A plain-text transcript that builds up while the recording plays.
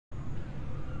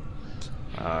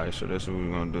Alright, so that's what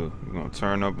we're gonna do. We're gonna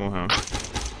turn up on him.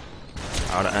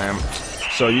 Out of ammo.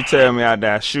 So you tell me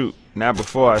I shoot, not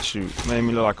before I shoot. Made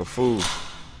me look like a fool.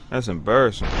 That's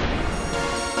embarrassing.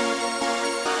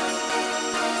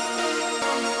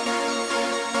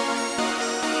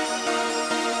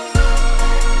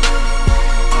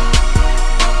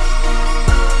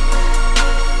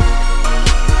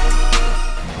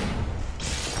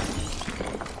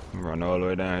 Run all the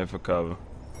way down here for cover.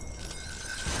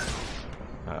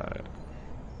 Alright.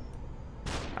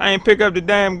 I ain't pick up the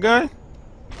damn gun.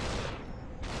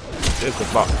 It's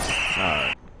a box.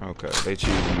 Alright. Okay. They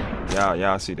cheated me.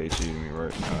 Y'all see they cheated me,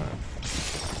 right? Alright.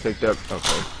 Picked up.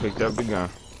 Okay. Picked up the gun.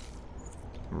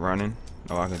 Running.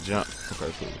 Oh, I can jump.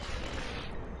 Okay, cool.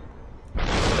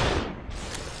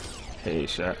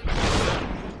 Headshot.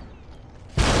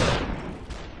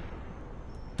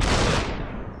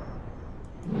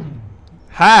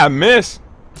 Hi, miss.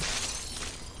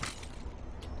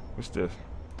 What's this?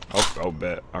 Oh,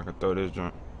 bet I can throw this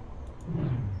joint.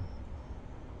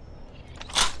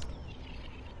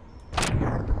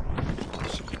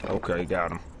 Okay,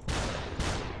 got him.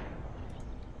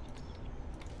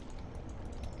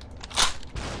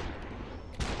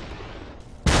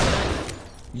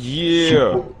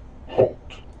 Yeah.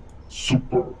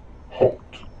 Super hot.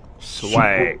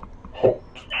 Swag. Super hot.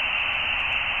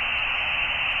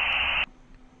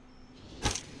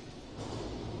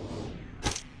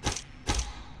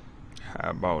 How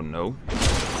about no?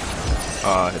 Oh,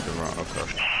 I hit the wrong. Okay.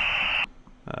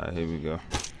 Alright, here we go.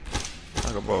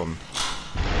 Talk about me.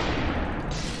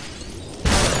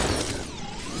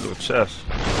 Your chest.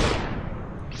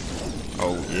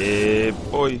 Oh yeah,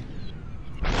 boy.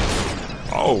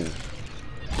 Oh.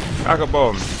 Talk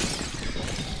about me.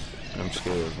 Them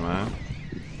skills, man.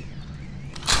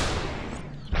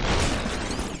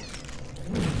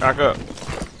 Back up.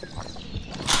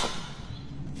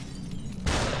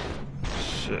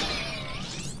 Shit.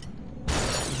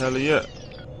 Hell yeah.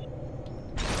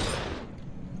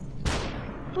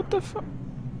 What the fuck?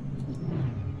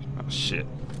 Oh shit.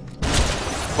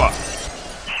 Fuck.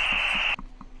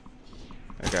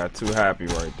 I got too happy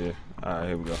right there. Alright,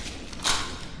 here we go.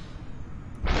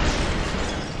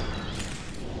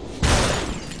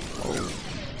 Oh.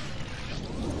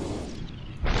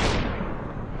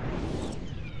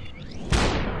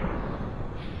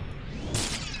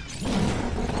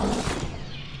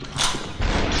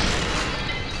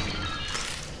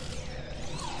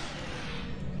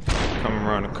 Come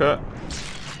around the cut.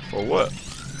 For what?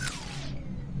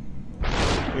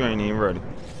 You ain't even ready.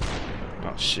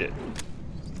 Oh shit.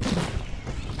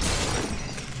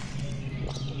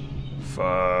 Fuck.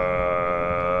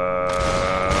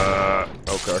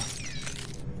 Okay.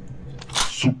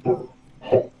 Super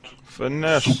hot.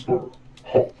 Finesse. Super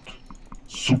hot.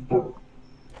 Super.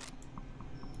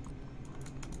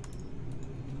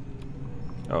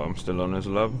 Oh, I'm still on this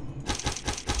level.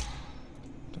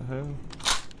 What the hell?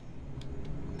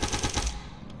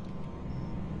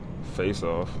 Face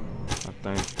off, I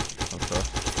think. Okay.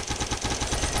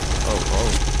 Oh.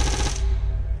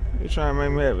 You trying to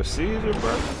make me have a seizure,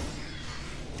 bro?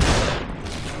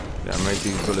 Gotta make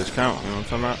these bullets count, you know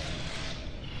what I'm talking about?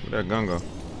 Where'd that gun go?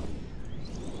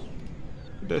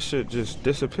 That shit just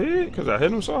disappeared? Cause I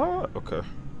hit him so hard? Okay.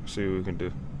 Let's see what we can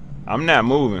do. I'm not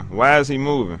moving. Why is he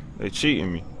moving? They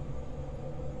cheating me.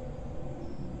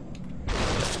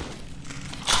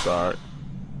 Sorry.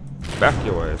 Back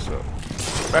your ass up.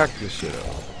 Back this shit up.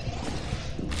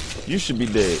 You should be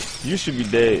dead. You should be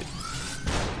dead.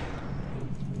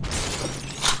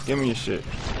 Give me your shit.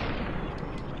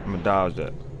 I'ma dodge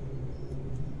that.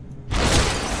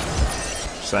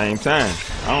 Same time.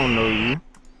 I don't know you.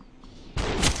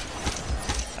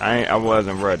 I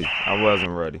wasn't ready. I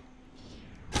wasn't ready.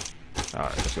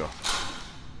 Alright, let's go.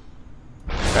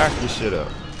 Back your shit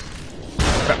up.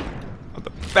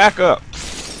 Back up.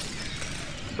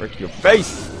 Break your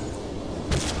face.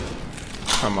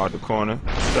 Come out the corner.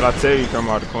 Did I tell you come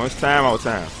out the corner? It's time out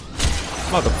time.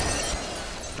 Mother.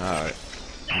 Alright.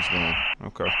 He's going.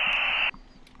 Okay.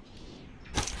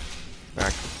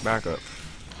 Back up. Back up.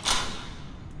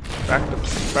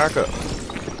 Back up.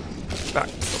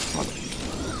 Mother.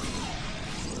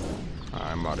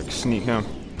 Alright, I'm about to sneak him.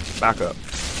 Back up.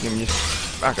 Give me your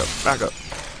back up. I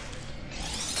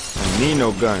don't need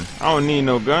no gun. I don't need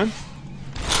no gun.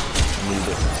 I need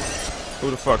it.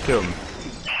 Who the fuck killed me?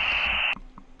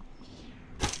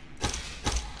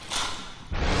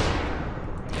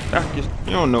 Back your,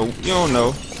 you don't know. Back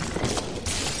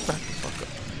the fuck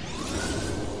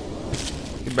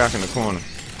up. Get back in the corner.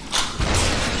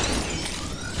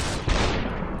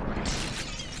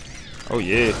 Oh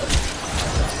yeah.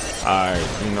 Alright,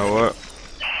 you know what?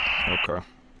 Okay.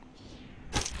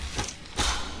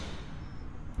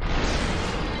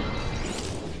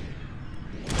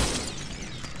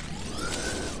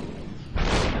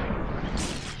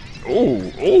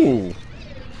 Ooh, ooh.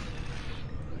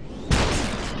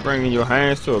 Bringing your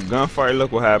hands to a gunfight,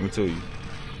 look what happened to you.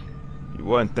 You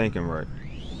wasn't thinking right.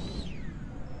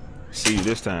 See you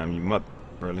this time, you mother.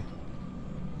 Really?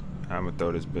 I'm gonna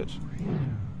throw this bitch.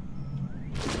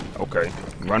 Okay,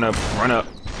 run up, run up.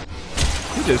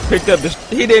 He just picked up this.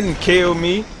 He didn't kill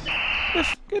me.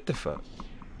 Get the fuck.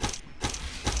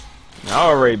 I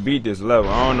already beat this level.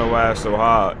 I don't know why it's so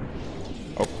hard.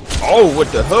 Oh,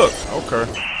 with the hook. Okay.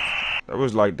 That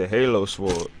was like the Halo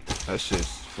sword. That shit's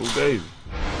fugazi.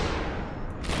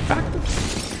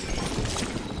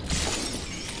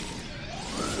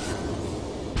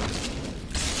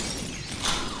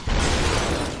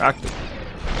 Active.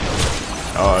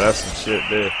 Oh, that's some shit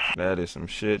there. That is some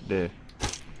shit there.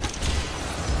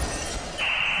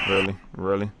 Really?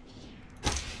 Really?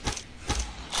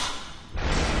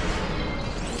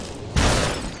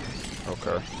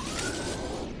 Okay.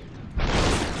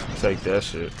 Take that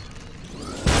shit.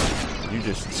 You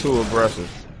just too aggressive.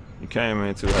 You came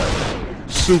in too hot.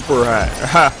 Super hot.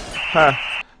 Ha!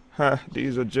 Ha! Ha!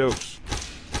 These are jokes.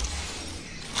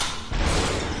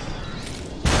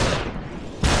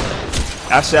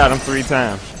 I shot him 3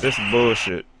 times. This is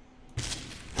bullshit.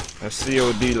 That's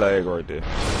COD lag right there.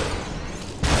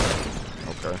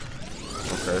 Okay.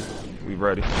 Okay. We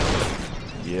ready.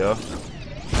 Yeah.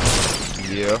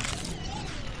 Yeah.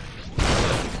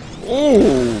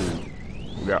 Ooh!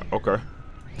 We got, okay.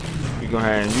 We gonna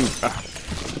hand you. Ah.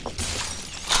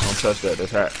 Don't touch that,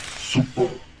 that's hot. Super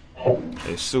hot.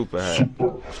 It's super hot.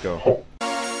 Let's go.